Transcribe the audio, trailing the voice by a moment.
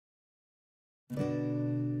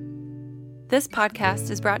This podcast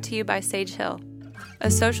is brought to you by Sage Hill, a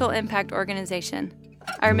social impact organization.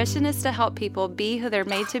 Our mission is to help people be who they're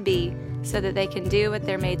made to be so that they can do what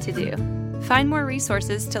they're made to do. Find more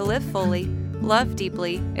resources to live fully, love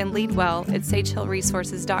deeply, and lead well at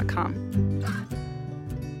sagehillresources.com.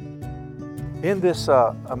 In this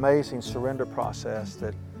amazing surrender process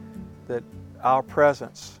that our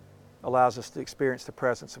presence allows us to experience the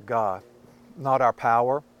presence of God, not our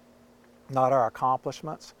power, not our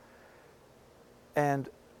accomplishments. And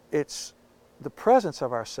it's the presence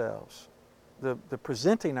of ourselves, the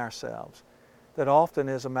presenting ourselves, that often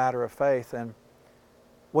is a matter of faith. And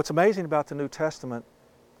what's amazing about the New Testament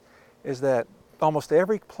is that almost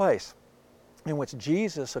every place in which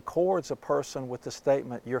Jesus accords a person with the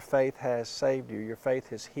statement, your faith has saved you, your faith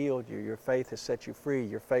has healed you, your faith has set you free,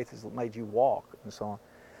 your faith has made you walk, and so on.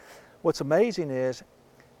 What's amazing is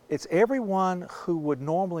it's everyone who would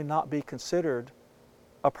normally not be considered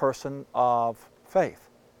a person of faith.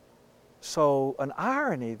 So an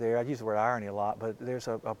irony there, I use the word irony a lot, but there's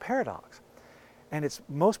a paradox. And it's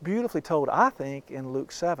most beautifully told, I think, in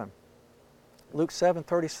Luke 7. Luke 7,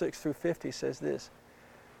 36 through 50 says this,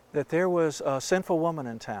 that there was a sinful woman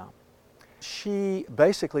in town. She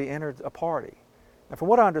basically entered a party. And from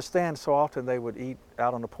what I understand, so often they would eat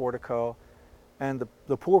out on the portico, and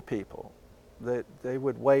the poor people, they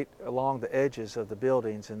would wait along the edges of the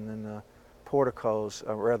buildings and in the porticos,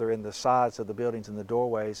 or rather in the sides of the buildings and the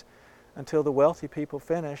doorways, until the wealthy people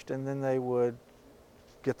finished, and then they would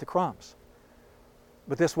get the crumbs.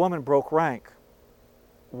 But this woman broke rank,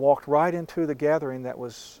 walked right into the gathering that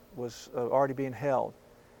was already being held.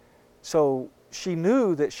 So she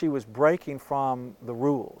knew that she was breaking from the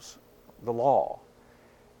rules, the law,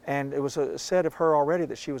 and it was said of her already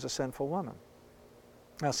that she was a sinful woman.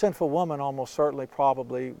 Now, sinful woman almost certainly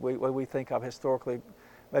probably, what we think of historically,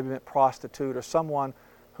 maybe meant prostitute or someone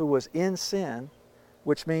who was in sin,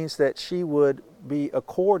 which means that she would be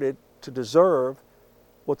accorded to deserve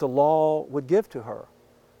what the law would give to her.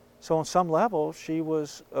 So on some level, she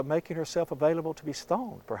was making herself available to be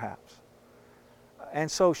stoned, perhaps. And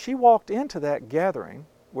so she walked into that gathering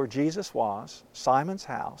where Jesus was, Simon's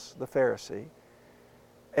house, the Pharisee,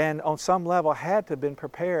 and on some level had to have been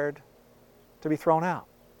prepared to be thrown out,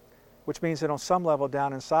 which means that on some level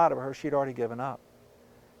down inside of her, she'd already given up.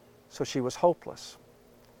 So she was hopeless.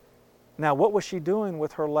 Now, what was she doing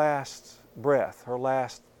with her last breath, her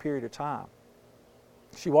last period of time?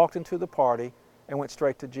 She walked into the party and went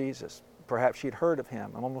straight to Jesus. Perhaps she'd heard of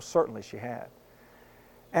him, and almost certainly she had.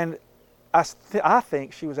 And I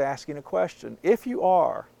think she was asking a question. If you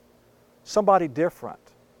are somebody different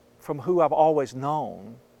from who I've always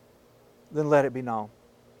known, then let it be known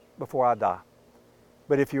before I die.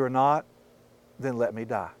 But if you are not, then let me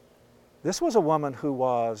die. This was a woman who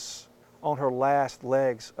was on her last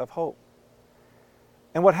legs of hope.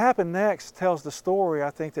 And what happened next tells the story, I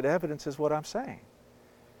think, that evidences what I'm saying.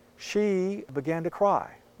 She began to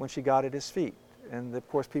cry when she got at his feet. And of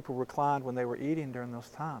course, people reclined when they were eating during those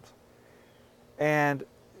times. And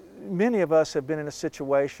many of us have been in a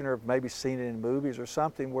situation, or maybe seen it in movies or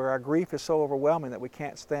something, where our grief is so overwhelming that we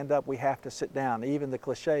can't stand up, we have to sit down. Even the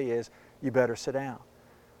cliche is, you better sit down.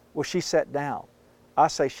 Well, she sat down. I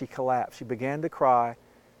say she collapsed. She began to cry,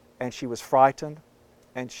 and she was frightened,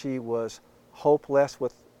 and she was hopeless,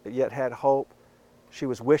 yet had hope. She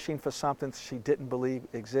was wishing for something she didn't believe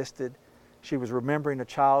existed. She was remembering a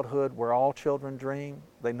childhood where all children dream.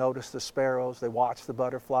 They notice the sparrows, they watch the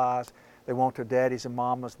butterflies, they want their daddies and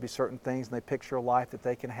mamas to be certain things, and they picture a life that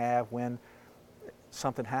they can have when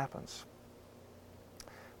something happens.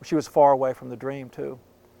 She was far away from the dream too.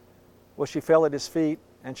 Well, she fell at his feet,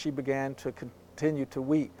 and she began to continue to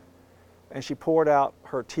weep. And she poured out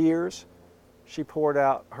her tears, she poured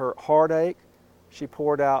out her heartache, she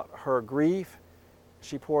poured out her grief,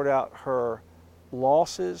 she poured out her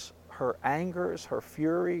losses, her angers, her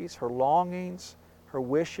furies, her longings, her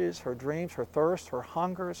wishes, her dreams, her thirst, her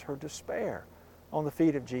hungers, her despair on the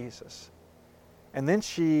feet of Jesus. And then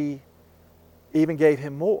she even gave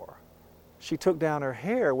him more. She took down her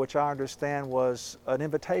hair, which I understand was an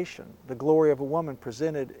invitation, the glory of a woman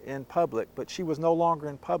presented in public, but she was no longer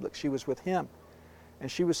in public. She was with him. And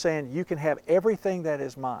she was saying, you can have everything that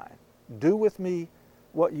is mine. Do with me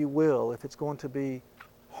what you will. If it's going to be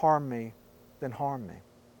harm me, then harm me.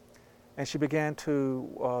 And she began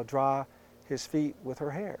to dry his feet with her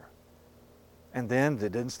hair. And then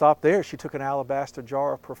it didn't stop there. She took an alabaster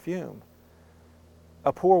jar of perfume.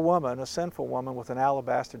 A poor woman, a sinful woman with an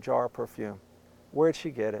alabaster jar of perfume. Where'd she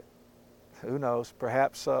get it? Who knows?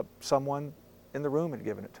 Perhaps someone in the room had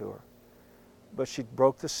given it to her. But she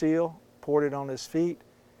broke the seal, poured it on his feet,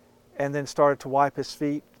 and then started to wipe his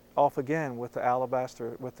feet off again with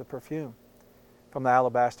the perfume from the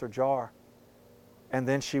alabaster jar. And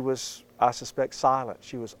then she was, I suspect, silent.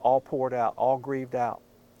 She was all poured out, all grieved out.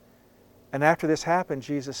 And after this happened,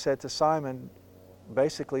 Jesus said to Simon,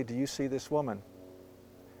 basically, do you see this woman?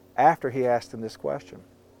 After he asked him this question.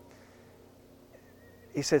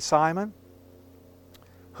 He said, Simon,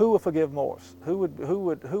 who will forgive most? Who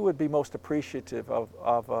would be most appreciative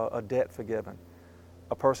of a debt forgiven?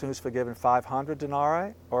 A person who's forgiven 500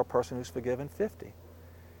 denarii or a person who's forgiven 50?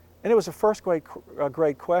 And it was a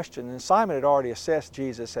great question. And Simon had already assessed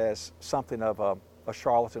Jesus as something of a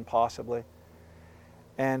charlatan possibly.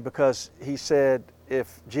 And because he said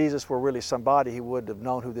if Jesus were really somebody, he would have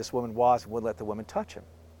known who this woman was and wouldn't let the woman touch him.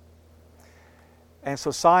 And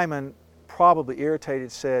so Simon, probably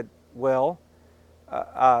irritated, said, well,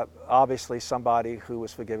 obviously somebody who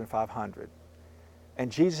was forgiven 500.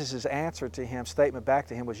 And Jesus' answer to him, statement back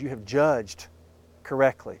to him, was, you have judged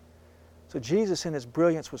correctly. So Jesus in his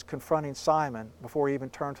brilliance was confronting Simon before he even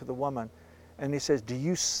turned to the woman. And he says, do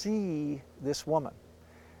you see this woman?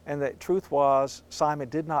 And the truth was, Simon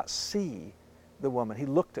did not see the woman. He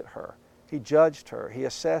looked at her. He judged her. He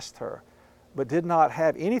assessed her, but did not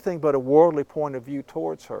have anything but a worldly point of view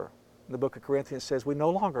towards her. The book of Corinthians says we no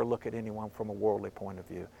longer look at anyone from a worldly point of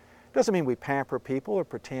view. It doesn't mean we pamper people or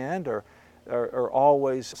pretend or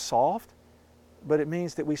always soft, but it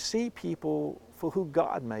means that we see people for who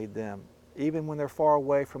God made them, even when they're far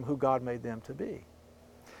away from who God made them to be.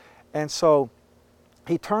 And so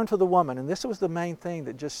he turned to the woman, and this was the main thing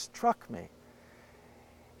that just struck me.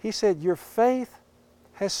 He said, your faith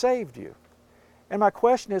has saved you. And my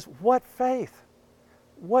question is, what faith?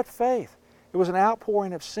 What faith? It was an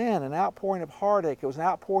outpouring of sin, an outpouring of heartache. It was an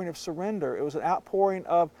outpouring of surrender. It was an outpouring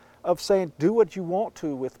of saying, do what you want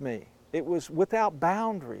to with me. It was without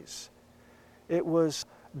boundaries. It was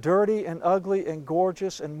dirty and ugly and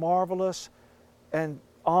gorgeous and marvelous and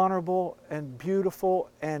honorable and beautiful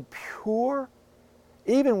and pure,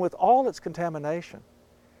 even with all its contamination.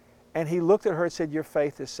 And he looked at her and said, your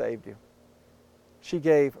faith has saved you. She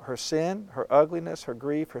gave her sin, her ugliness, her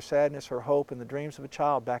grief, her sadness, her hope, and the dreams of a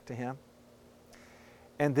child back to him.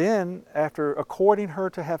 And then, after according her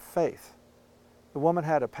to have faith, the woman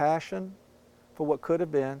had a passion for what could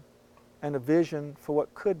have been and a vision for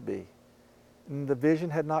what could be. And the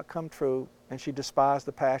vision had not come true, and she despised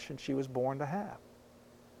the passion she was born to have.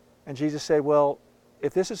 And Jesus said, well,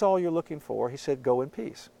 if this is all you're looking for, he said, go in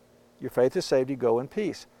peace. Your faith has saved you, go in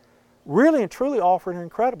peace. Really and truly offering her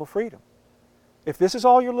incredible freedom. If this is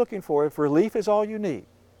all you're looking for, if relief is all you need,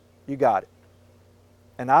 you got it.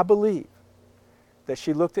 And I believe that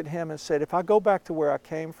she looked at him and said, if I go back to where I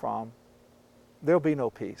came from, there'll be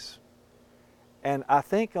no peace. And I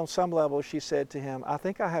think on some level she said to him, I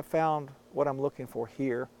think I have found what I'm looking for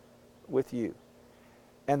here with you.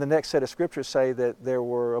 And the next set of scriptures say that there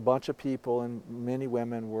were a bunch of people and many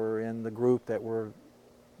women were in the group that were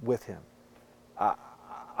with him.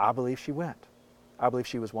 I believe she went. I believe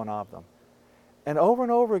she was one of them. And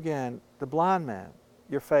over again, the blind man,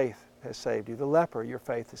 your faith has saved you. The leper, your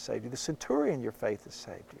faith has saved you. The centurion, your faith has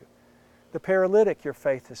saved you. The paralytic, your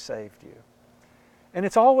faith has saved you. And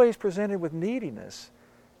it's always presented with neediness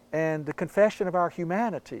and the confession of our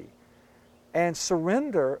humanity and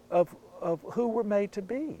surrender of who we're made to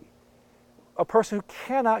be. A person who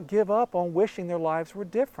cannot give up on wishing their lives were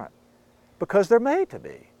different because they're made to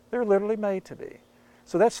be. They're literally made to be.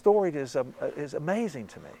 So that story is amazing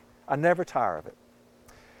to me. I never tire of it.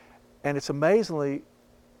 And it's amazingly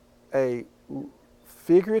a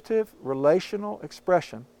figurative, relational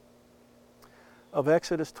expression of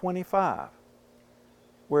Exodus 25,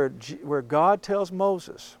 where God tells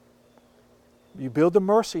Moses, you build the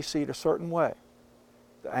mercy seat a certain way.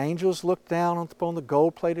 The angels looked down upon the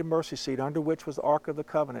gold-plated mercy seat under which was the Ark of the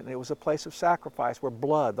Covenant, and it was a place of sacrifice where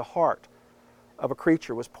blood, the heart of a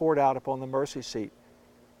creature, was poured out upon the mercy seat.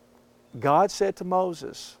 God said to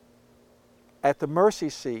Moses, at the mercy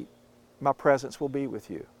seat, my presence will be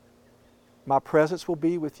with you. My presence will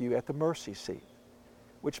be with you at the mercy seat,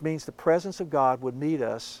 which means the presence of God would meet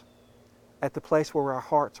us at the place where our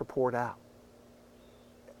hearts are poured out.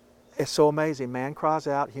 It's so amazing. Man cries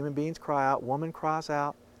out, human beings cry out, woman cries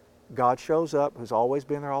out. God shows up, who's always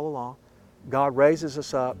been there all along. God raises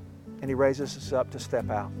us up, and he raises us up to step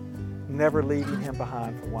out, never leaving him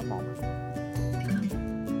behind for one moment.